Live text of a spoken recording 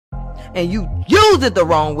and you use it the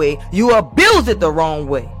wrong way, you abuse it the wrong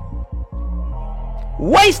way.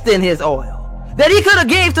 Wasting his oil that he could have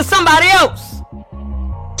gave to somebody else.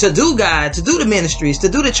 To do God, to do the ministries, to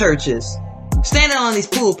do the churches. Standing on these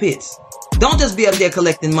pulpits. Don't just be up there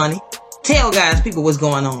collecting money. Tell God's people what's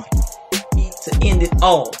going on. To end it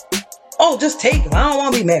all. Oh, just take him. I don't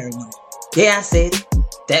want to be married no more. Yeah, I said it.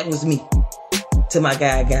 That was me. Till my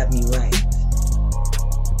guy got me right.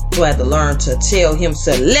 So I had to learn to tell him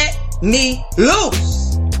to let me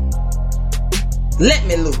loose. Let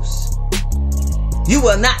me loose. You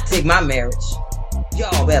will not take my marriage.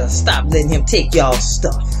 Y'all better stop letting him take y'all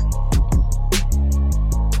stuff.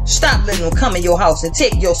 Stop letting him come in your house and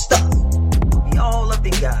take your stuff. Be all up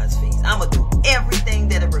in God's face. I'm going to do everything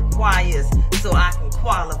that it requires so I can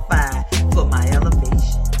qualify for my elevation.